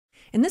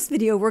In this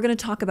video, we're going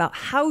to talk about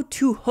how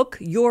to hook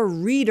your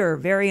reader.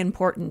 Very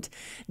important.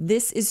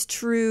 This is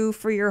true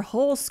for your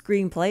whole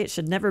screenplay. It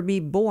should never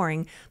be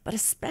boring, but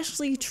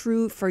especially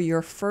true for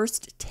your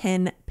first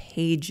 10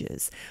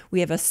 pages. We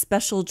have a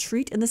special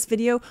treat in this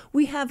video.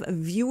 We have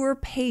viewer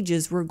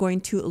pages we're going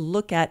to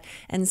look at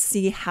and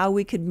see how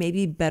we could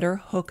maybe better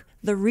hook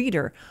the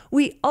reader.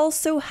 We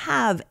also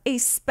have a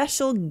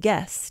special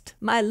guest,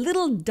 my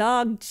little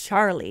dog,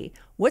 Charlie.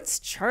 What's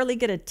Charlie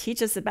going to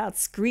teach us about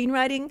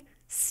screenwriting?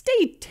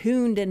 Stay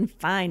tuned and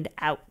find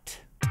out.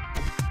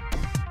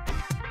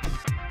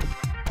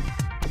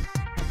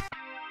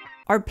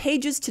 Our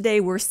pages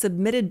today were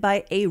submitted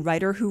by a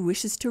writer who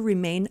wishes to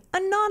remain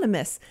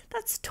anonymous.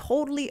 That's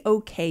totally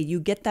okay. You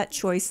get that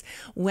choice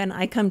when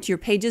I come to your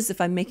pages.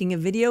 If I'm making a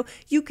video,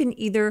 you can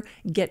either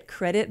get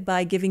credit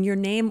by giving your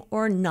name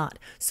or not.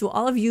 So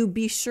all of you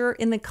be sure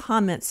in the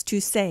comments to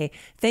say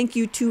thank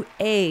you to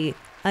A,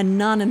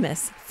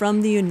 anonymous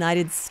from the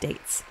United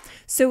States.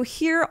 So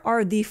here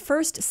are the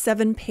first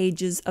 7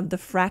 pages of The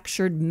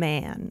Fractured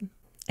Man.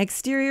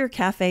 Exterior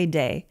cafe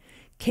day.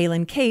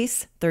 Kalen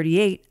Case,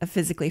 38, a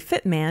physically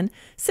fit man,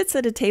 sits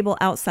at a table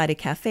outside a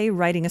cafe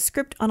writing a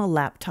script on a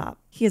laptop.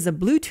 He has a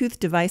Bluetooth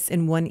device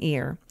in one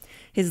ear.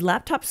 His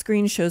laptop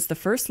screen shows the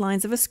first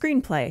lines of a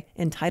screenplay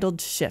entitled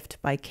Shift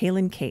by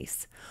Kalen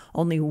Case.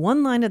 Only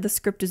one line of the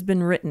script has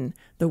been written.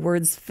 The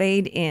words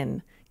fade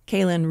in.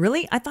 Kalen,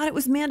 really? I thought it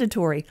was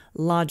mandatory.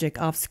 Logic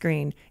off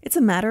screen. It's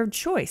a matter of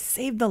choice.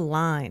 Save the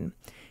line.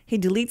 He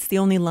deletes the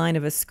only line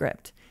of his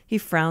script. He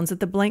frowns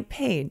at the blank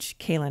page.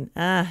 Kalen,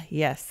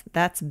 yes,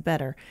 that's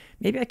better.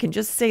 Maybe I can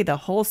just say the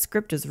whole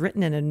script is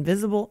written in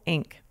invisible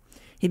ink.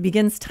 He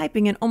begins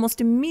typing and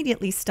almost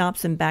immediately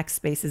stops and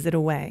backspaces it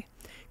away.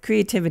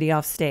 Creativity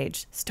off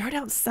stage. Start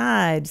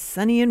outside,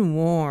 sunny and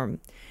warm.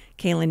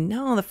 Kalen,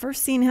 no, the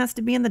first scene has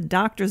to be in the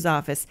doctor's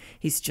office.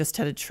 He's just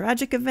had a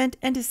tragic event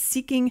and is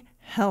seeking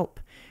help.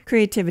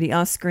 Creativity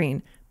off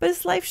screen. But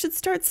his life should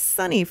start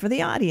sunny for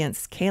the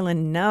audience.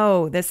 Kalen,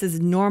 no, this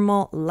is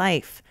normal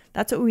life.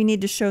 That's what we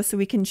need to show so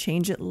we can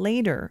change it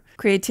later.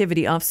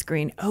 Creativity off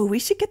screen. Oh, we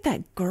should get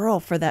that girl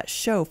for that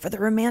show, for the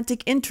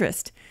romantic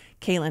interest.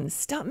 Kalen,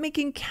 stop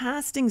making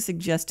casting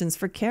suggestions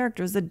for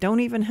characters that don't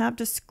even have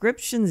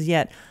descriptions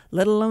yet,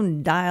 let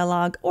alone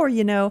dialogue or,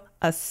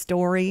 a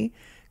story.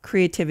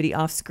 Creativity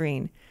off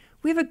screen.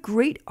 We have a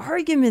great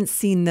argument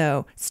scene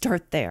though.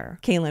 Start there.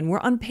 Kalen, we're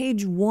on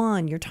page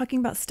 1. You're talking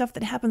about stuff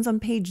that happens on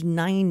page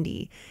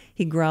 90.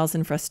 He growls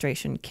in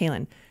frustration.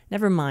 Kalen,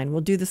 never mind. We'll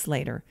do this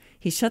later.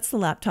 He shuts the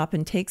laptop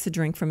and takes a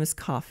drink from his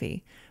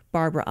coffee.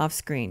 Barbara off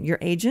screen. Your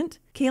agent?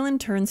 Kalen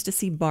turns to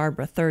see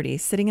Barbara, 30,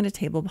 sitting at a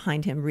table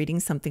behind him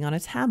reading something on a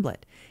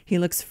tablet. He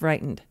looks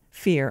frightened.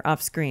 Fear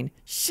off screen.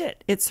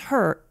 Shit, it's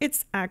her.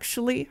 It's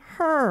actually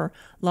her.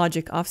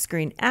 Logic off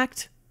screen.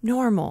 Act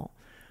normal.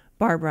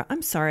 Barbara,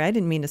 I'm sorry, I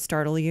didn't mean to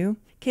startle you.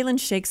 Kalen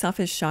shakes off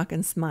his shock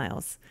and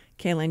smiles.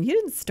 Kalen, you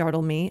didn't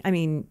startle me. I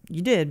mean,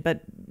 you did,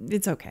 but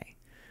it's okay.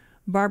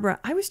 Barbara,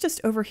 I was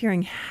just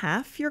overhearing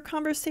half your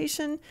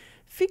conversation.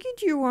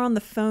 Figured you were on the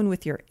phone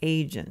with your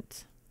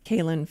agent.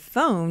 Kalen,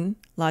 phone?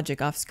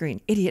 Logic off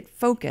screen. Idiot,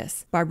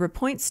 focus. Barbara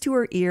points to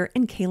her ear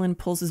and Kalen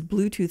pulls his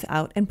Bluetooth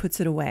out and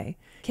puts it away.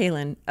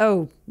 Kalen,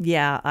 oh,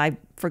 yeah, I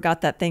forgot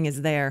that thing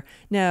is there.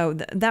 No,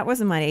 that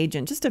wasn't my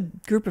agent. Just a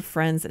group of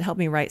friends that help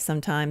me write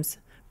sometimes.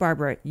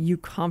 Barbara, you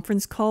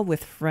conference call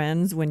with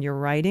friends when you're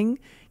writing?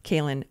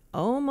 Kalen,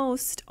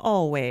 almost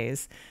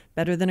always.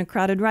 Better than a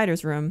crowded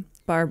writer's room.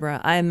 Barbara,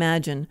 I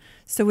imagine.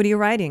 So what are you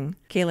writing?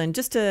 Kalen,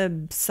 just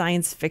a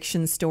science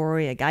fiction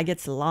story. A guy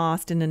gets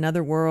lost in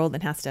another world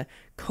and has to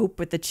cope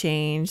with the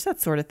change,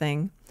 that sort of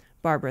thing.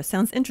 Barbara,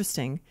 sounds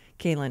interesting.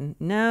 Kalen,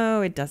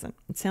 no, it doesn't.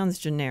 It sounds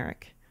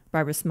generic.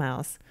 Barbara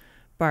smiles.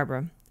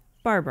 Barbara,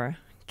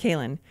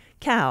 Kalen,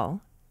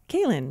 Cal.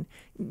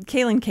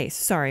 Kalen Case.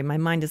 Sorry, my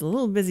mind is a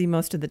little busy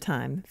most of the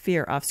time.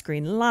 Fear off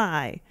screen.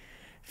 Lie.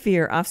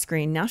 Fear off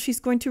screen. Now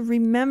she's going to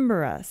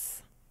remember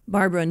us.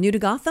 Barbara, new to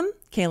Gotham?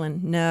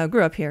 Kalen, no,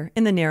 grew up here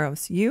in the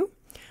Narrows. You?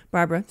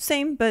 Barbara,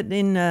 same, but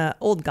in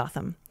old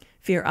Gotham.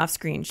 Fear off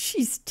screen.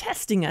 She's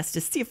testing us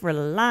to see if we're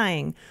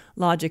lying.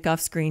 Logic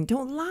off screen.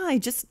 Don't lie.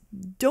 Just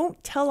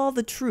don't tell all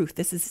the truth.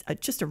 This is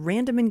just a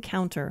random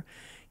encounter.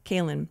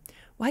 Kalen,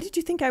 why did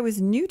you think I was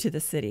new to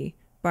the city?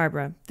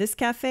 Barbara, this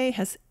cafe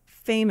has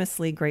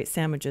famously great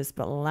sandwiches,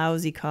 but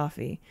lousy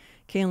coffee.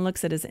 Kalen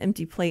looks at his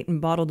empty plate and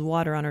bottled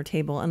water on her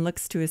table and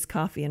looks to his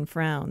coffee and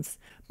frowns.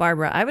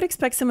 Barbara, I would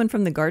expect someone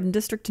from the Garden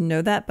District to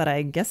know that, but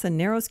I guess a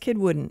Narrows kid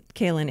wouldn't.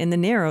 Kalen, in the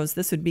Narrows,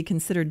 this would be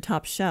considered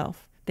top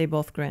shelf. They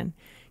both grin.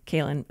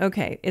 Kalen,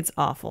 okay, it's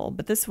awful,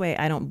 but this way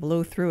I don't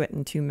blow through it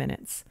in 2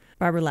 minutes.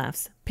 Barbara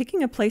laughs.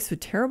 Picking a place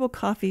with terrible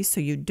coffee so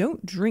you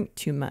don't drink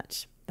too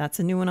much. That's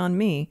a new one on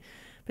me.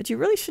 But you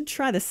really should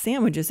try the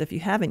sandwiches if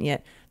you haven't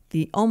yet.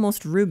 The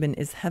almost Reuben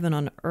is heaven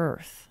on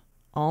earth.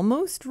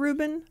 Almost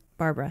Reuben?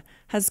 Barbara,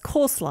 has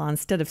coleslaw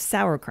instead of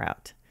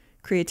sauerkraut.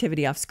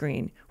 Creativity off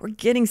screen. We're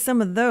getting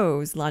some of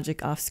those.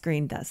 Logic off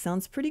screen. That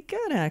sounds pretty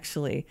good,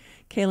 actually.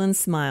 Kalen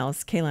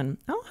smiles. Kalen,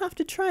 I'll have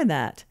to try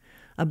that.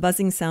 A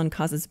buzzing sound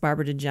causes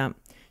Barbara to jump.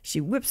 She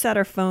whips out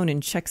her phone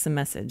and checks a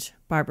message.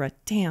 Barbara,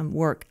 damn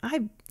work.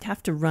 I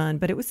have to run,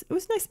 but it was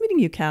nice meeting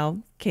you,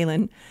 Cal.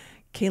 Kaylin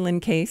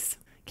Case.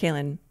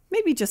 Kaylin,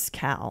 maybe just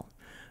Cal.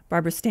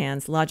 Barbara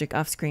stands, logic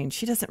off screen.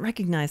 She doesn't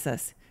recognize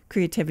us.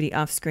 Creativity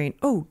off screen.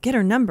 Oh, get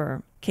her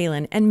number.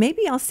 Kaylin, and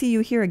maybe I'll see you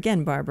here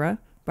again, Barbara.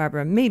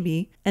 Barbara,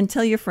 maybe. And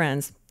tell your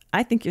friends,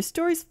 I think your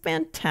story's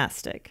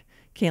fantastic.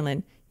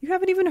 Kaylin, you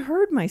haven't even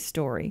heard my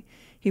story.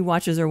 He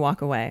watches her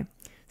walk away.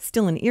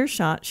 Still in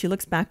earshot, she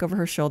looks back over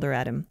her shoulder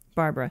at him.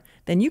 Barbara,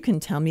 then you can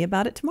tell me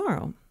about it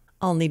tomorrow.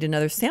 I'll need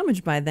another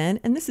sandwich by then,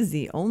 and this is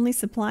the only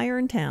supplier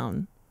in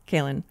town.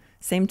 Kaylin,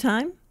 same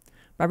time?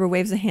 Barbara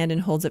waves a hand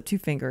and holds up 2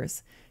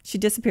 fingers. She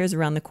disappears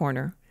around the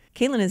corner.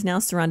 Kaylin is now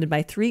surrounded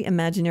by 3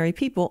 imaginary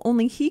people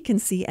only he can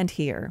see and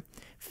hear.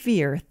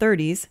 Fear,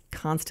 30s,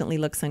 constantly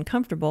looks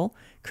uncomfortable.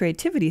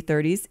 Creativity,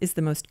 30s, is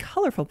the most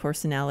colorful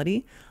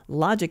personality.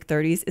 Logic,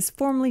 30s, is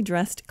formally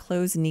dressed,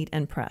 clothes neat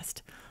and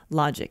pressed.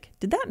 Logic,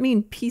 did that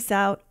mean peace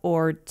out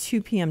or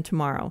 2 p.m.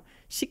 tomorrow?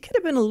 She could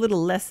have been a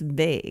little less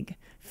vague.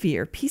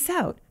 Fear, peace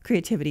out.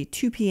 Creativity,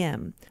 2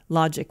 p.m.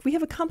 Logic, we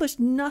have accomplished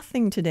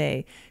nothing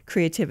today.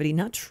 Creativity,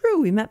 not true,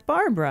 we met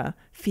Barbara.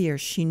 Fear,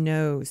 she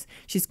knows.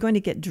 She's going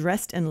to get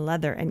dressed in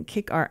leather and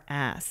kick our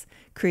ass.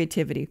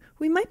 Creativity,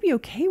 we might be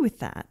okay with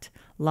that.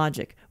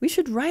 Logic, we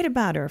should write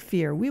about her.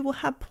 Fear, we will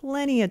have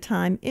plenty of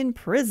time in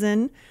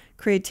prison.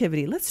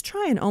 Creativity, let's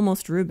try an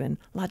almost Reuben.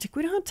 Logic,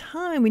 we don't have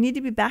time. We need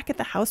to be back at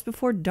the house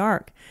before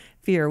dark.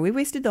 Fear, we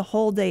wasted the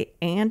whole day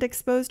and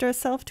exposed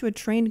ourselves to a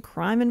trained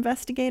crime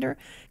investigator.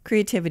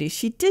 Creativity,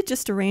 she did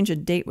just arrange a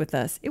date with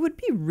us. It would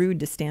be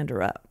rude to stand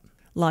her up.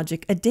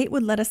 Logic, a date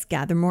would let us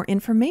gather more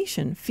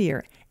information.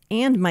 Fear,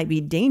 and might be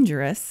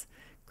dangerous.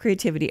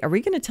 Creativity, are we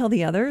going to tell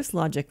the others?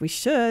 Logic, we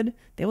should.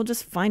 They will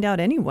just find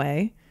out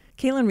anyway.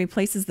 Kaylin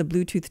replaces the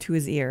Bluetooth to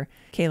his ear.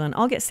 Kaylin,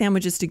 I'll get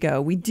sandwiches to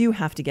go. We do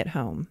have to get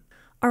home.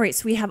 All right,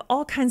 so we have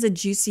all kinds of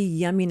juicy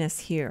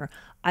yumminess here.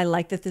 I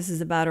like that this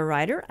is about a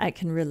writer. I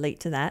can relate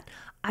to that.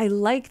 I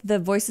like the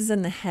voices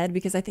in the head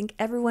because I think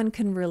everyone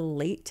can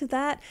relate to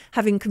that,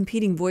 having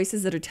competing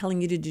voices that are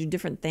telling you to do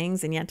different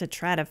things and you have to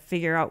try to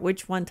figure out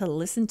which one to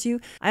listen to.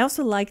 I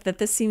also like that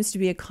this seems to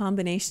be a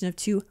combination of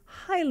 2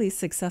 highly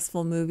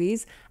successful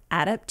movies,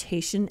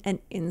 Adaptation and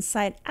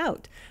Inside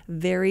Out.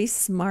 Very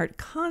smart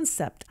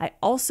concept. I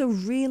also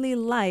really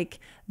like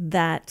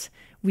that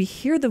we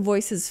hear the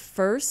voices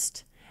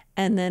first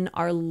and then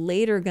are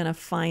later going to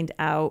find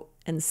out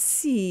and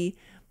see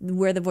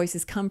where the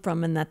voices come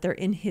from and that they're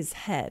in his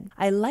head.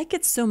 I like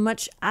it so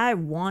much, I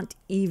want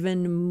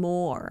even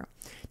more.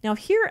 Now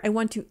here I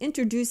want to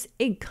introduce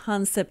a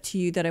concept to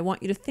you that I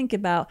want you to think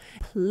about: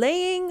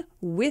 playing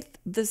with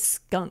the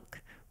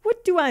skunk.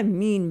 What do I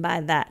mean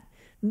by that?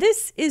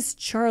 This is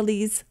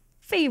Charlie's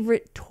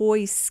favorite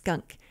toy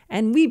skunk,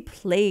 and we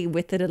play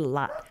with it a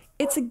lot.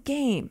 It's a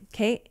game,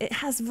 okay? It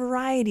has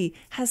variety,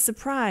 has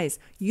surprise.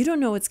 You don't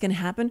know what's going to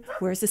happen.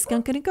 Where's the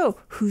skunk going to go?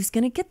 Who's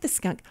going to get the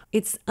skunk?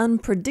 It's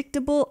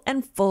unpredictable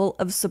and full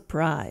of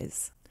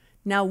surprise.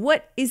 Now,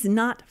 what is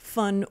not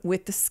fun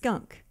with the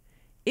skunk?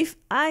 If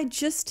I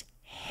just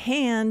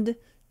hand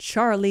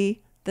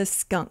Charlie the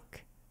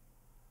skunk,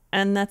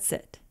 and that's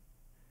it.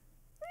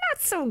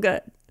 Not so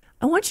good.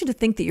 I want you to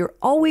think that you're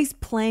always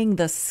playing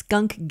the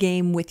skunk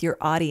game with your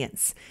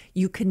audience.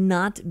 You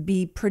cannot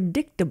be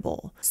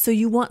predictable, so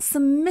you want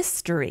some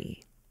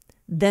mystery,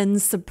 then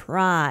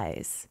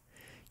surprise.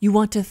 You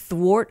want to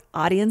thwart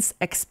audience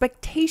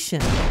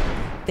expectation.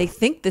 They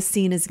think the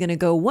scene is going to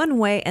go one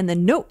way, and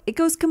then nope, it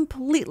goes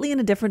completely in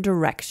a different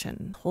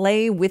direction.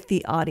 Play with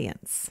the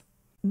audience.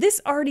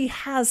 This already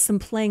has some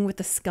playing with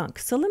the skunk,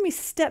 so let me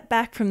step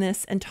back from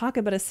this and talk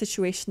about a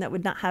situation that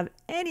would not have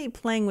any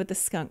playing with the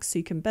skunk so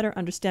you can better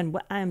understand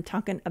what I am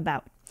talking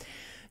about.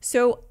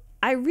 So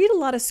I read a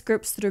lot of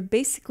scripts that are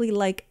basically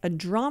like a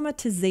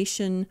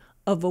dramatization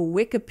of a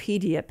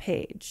Wikipedia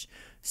page.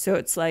 So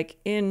it's like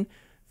in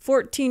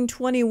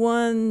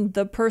 1421,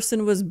 the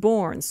person was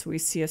born. So we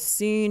see a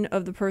scene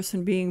of the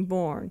person being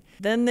born.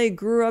 Then they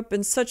grew up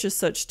in such and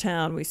such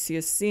town. We see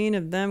a scene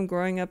of them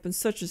growing up in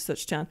such and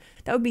such town.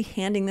 That would be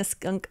handing the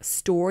skunk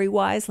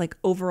story-wise, like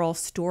overall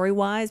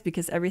story-wise,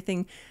 because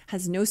everything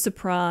has no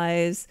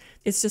surprise.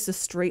 It's just a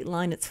straight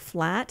line. It's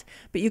flat.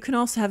 But you can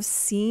also have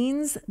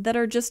scenes that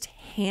are just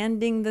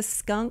handing the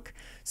skunk.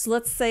 So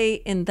let's say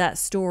in that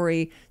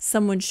story,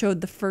 someone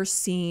showed the first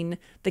scene,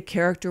 the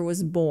character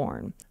was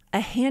born. A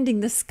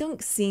handing the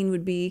skunk scene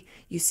would be,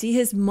 you see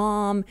his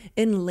mom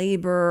in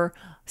labor,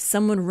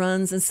 someone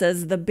runs and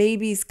says, the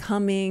baby's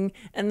coming,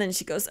 and then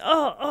she goes,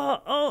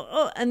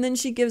 oh, and then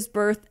she gives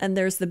birth, and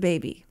there's the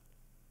baby.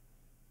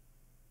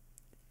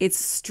 It's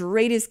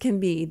straight as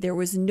can be. There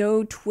was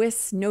no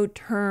twist, no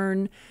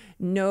turn,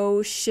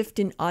 no shift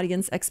in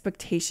audience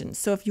expectations.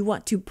 So if you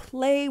want to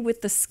play with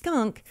the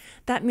skunk,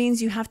 that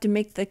means you have to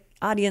make the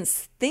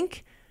audience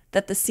think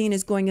that the scene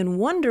is going in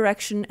one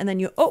direction, and then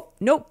you, oh,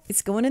 nope,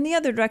 it's going in the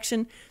other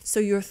direction. So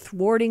you're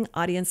thwarting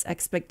audience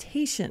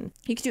expectation.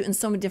 You could do it in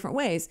so many different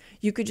ways.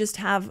 You could just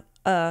have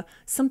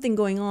something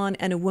going on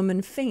and a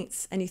woman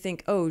faints and you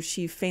think, oh,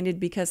 she fainted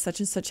because such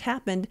and such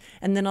happened.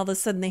 And then all of a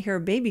sudden they hear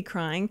a baby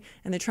crying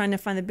and they're trying to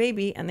find the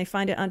baby and they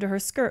find it under her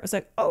skirt. It's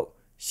like, oh,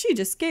 she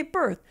just gave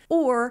birth.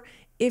 Or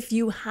if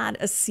you had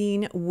a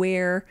scene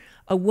where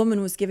a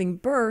woman was giving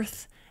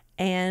birth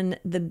and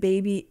the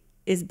baby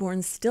is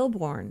born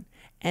stillborn,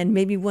 and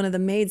maybe one of the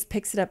maids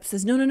picks it up and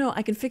says, no, no, no,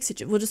 I can fix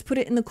it. We'll just put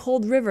it in the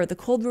cold river. The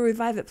cold will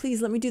revive it.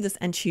 Please let me do this.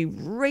 And she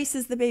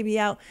races the baby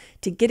out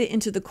to get it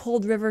into the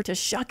cold river to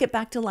shock it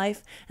back to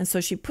life. And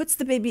so she puts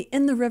the baby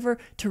in the river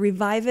to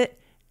revive it.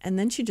 And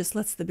then she just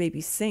lets the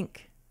baby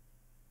sink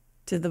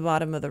to the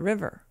bottom of the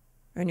river.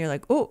 And you're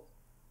like, oh,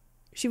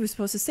 she was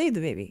supposed to save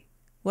the baby.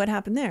 What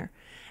happened there?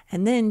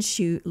 And then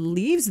she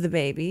leaves the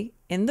baby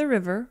in the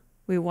river.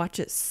 We watch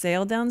it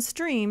sail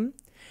downstream.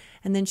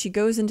 And then she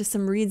goes into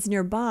some reeds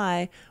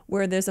nearby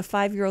where there's a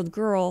 5-year-old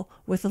girl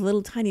with a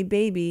little tiny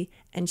baby,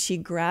 and she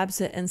grabs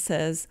it and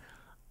says,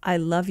 I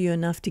love you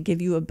enough to give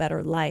you a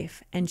better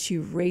life. And she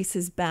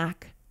races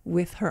back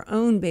with her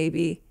own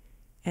baby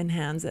and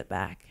hands it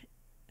back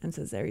and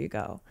says, there you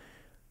go.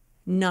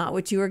 Not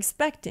what you were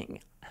expecting.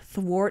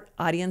 Thwart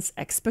audience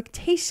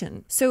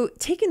expectation. So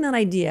taking that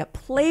idea,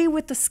 play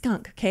with the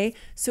skunk, okay?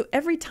 So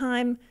every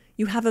time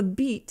you have a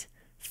beat,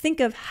 think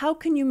of how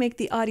can you make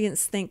the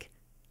audience think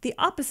the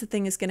opposite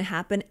thing is going to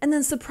happen, and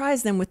then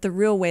surprise them with the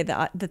real way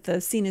that the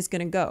scene is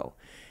going to go.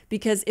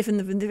 Because if in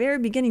the very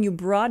beginning you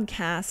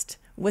broadcast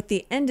what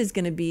the end is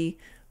going to be,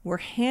 we're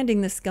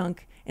handing the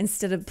skunk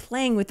instead of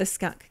playing with the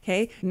skunk,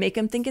 okay? Make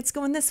them think it's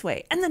going this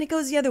way, and then it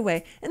goes the other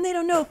way, and they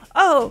don't know,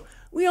 oh,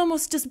 we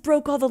almost just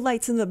broke all the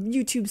lights in the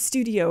YouTube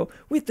studio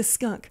with the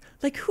skunk.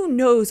 Like, who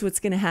knows what's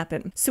going to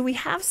happen? So we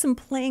have some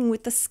playing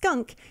with the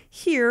skunk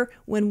here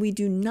when we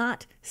do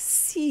not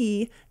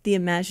see the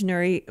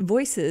imaginary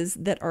voices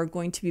that are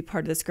going to be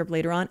part of the script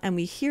later on, and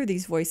we hear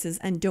these voices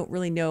and don't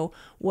really know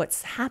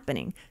what's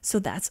happening. So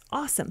that's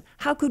awesome.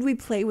 How could we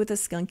play with the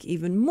skunk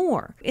even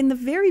more? In the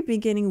very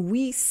beginning,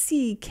 we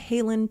see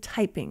Kalen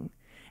typing,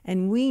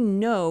 and we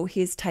know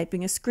he's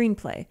typing a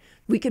screenplay.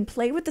 We could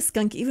play with the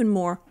skunk even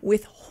more,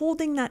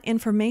 withholding that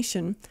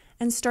information,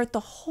 and start the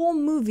whole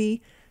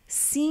movie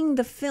seeing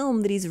the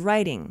film that he's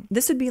writing.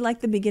 This would be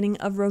like the beginning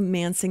of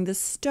Romancing the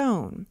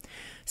Stone.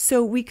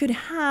 So we could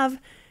have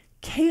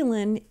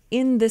Kalen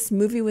in this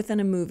movie within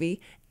a movie,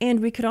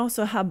 and we could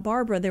also have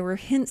Barbara. There were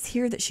hints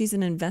here that she's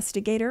an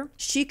investigator.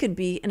 She could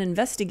be an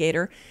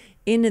investigator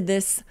in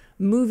this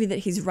movie that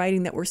he's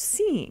writing that we're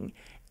seeing.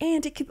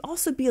 And it could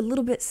also be a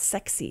little bit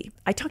sexy.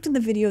 I talked in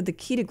the video, The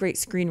Key to Great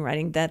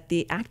Screenwriting, that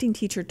the acting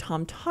teacher,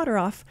 Tom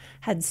Todoroff,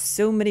 had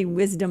so many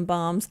wisdom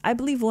bombs. I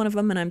believe one of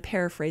them, and I'm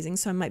paraphrasing,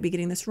 so I might be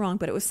getting this wrong,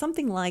 but it was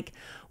something like,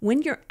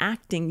 when you're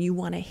acting, you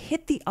want to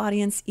hit the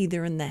audience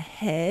either in the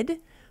head,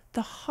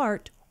 the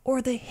heart,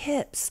 or the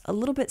hips, a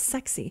little bit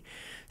sexy.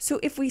 So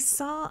if we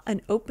saw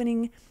an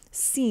opening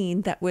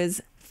scene that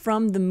was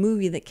from the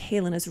movie that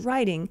Kalen is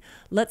writing,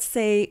 let's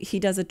say he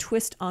does a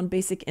twist on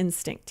Basic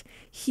Instinct.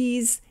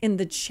 He's in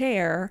the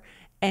chair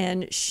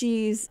and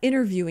she's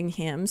interviewing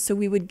him. So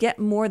we would get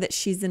more that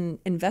she's an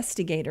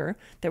investigator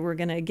that we're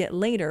going to get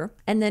later.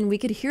 And then we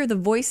could hear the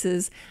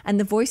voices, and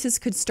the voices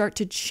could start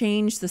to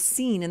change the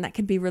scene, and that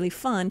could be really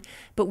fun.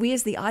 But we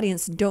as the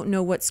audience don't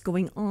know what's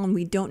going on.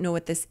 We don't know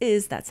what this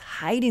is. That's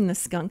hiding the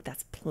skunk.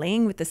 That's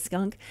playing with the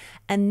skunk.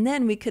 And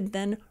then we could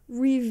then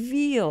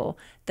reveal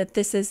that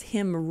this is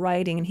him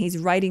writing, and he's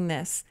writing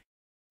this.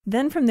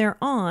 Then from there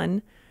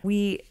on,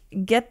 we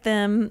get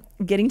them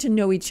getting to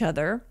know each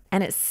other,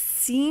 and it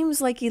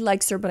seems like he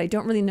likes her, but I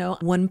don't really know.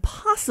 One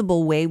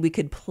possible way we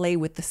could play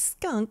with the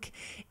skunk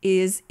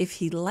is, if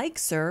he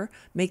likes her,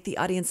 make the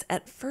audience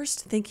at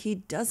first think he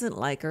doesn't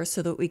like her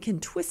so that we can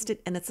twist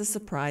it and it's a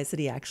surprise that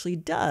he actually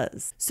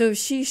does. So if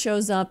she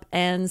shows up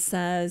and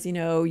says, you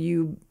know,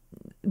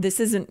 this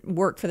isn't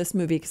work for this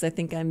movie because I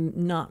think I'm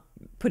not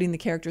putting the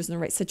characters in the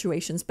right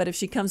situations, but if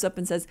she comes up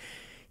and says,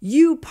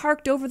 you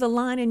parked over the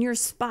line in your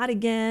spot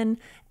again,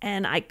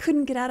 and I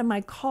couldn't get out of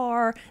my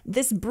car.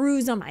 This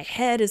bruise on my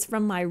head is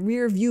from my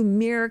rear view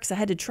mirror because I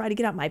had to try to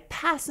get out my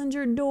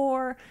passenger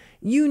door.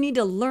 You need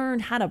to learn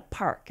how to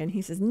park. And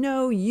he says,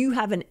 no, you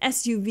have an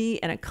SUV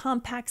and a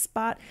compact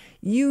spot.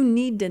 You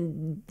need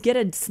to get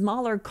a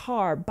smaller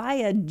car, buy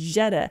a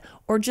Jetta,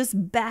 or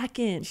just back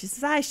in. She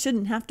says, I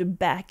shouldn't have to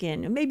back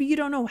in. Maybe you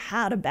don't know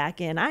how to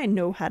back in. I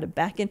know how to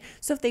back in.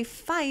 So if they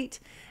fight,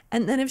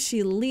 and then if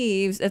she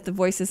leaves, if the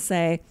voices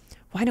say,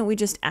 why don't we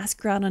just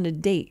ask her out on a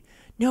date?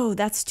 No,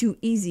 that's too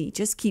easy.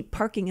 Just keep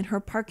parking in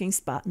her parking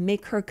spot.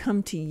 Make her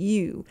come to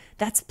you.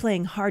 That's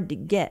playing hard to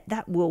get.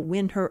 That will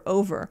win her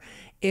over.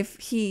 If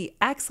he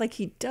acts like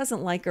he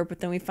doesn't like her,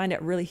 but then we find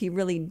out he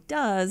really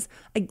does,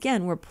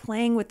 again, we're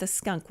playing with the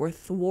skunk. We're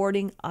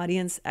thwarting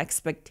audience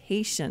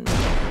expectation.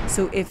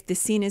 So if the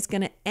scene is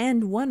going to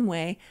end one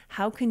way,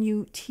 how can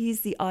you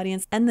tease the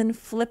audience and then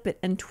flip it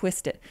and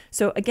twist it?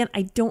 So again,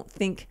 I don't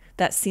think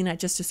that scene I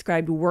just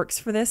described works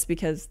for this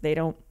because they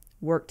don't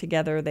work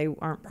together, they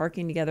aren't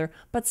parking together,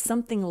 but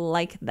something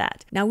like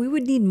that. Now, we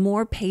would need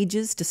more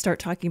pages to start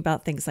talking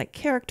about things like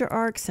character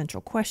arc,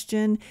 central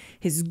question,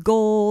 his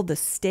goal, the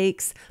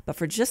stakes. But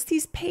for just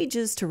these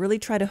pages to really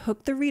try to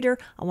hook the reader,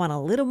 I want a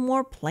little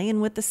more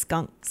playing with the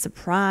skunk.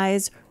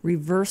 Surprise,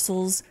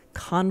 reversals,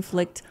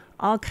 conflict,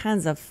 all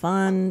kinds of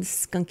fun,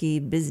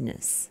 skunky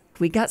business.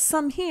 We got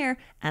some here,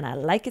 and I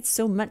like it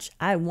so much,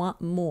 I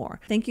want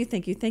more. Thank you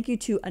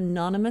to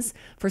Anonymous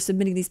for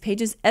submitting these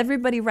pages.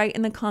 Everybody write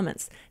in the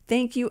comments.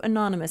 Thank you,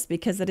 Anonymous,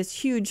 because that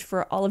is huge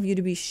for all of you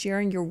to be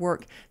sharing your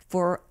work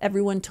for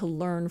everyone to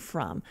learn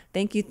from.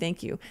 Thank you.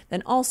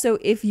 Then also,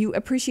 if you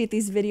appreciate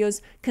these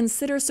videos,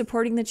 consider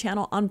supporting the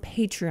channel on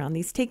Patreon.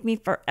 These take me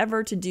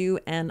forever to do,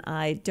 and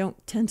I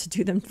don't tend to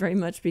do them very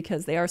much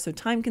because they are so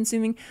time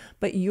consuming,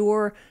 but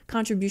your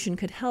contribution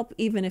could help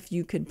even if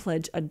you could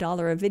pledge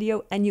 $1 a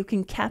video, and you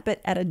can cap it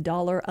at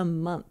 $1 a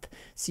month.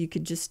 So you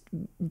could just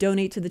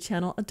donate to the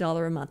channel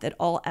 $1 a month. It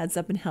all adds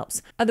up and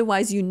helps.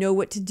 Otherwise, you know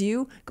what to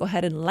do. Go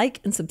ahead and like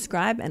and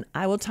subscribe, and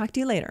I will talk to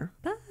you later.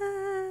 Bye.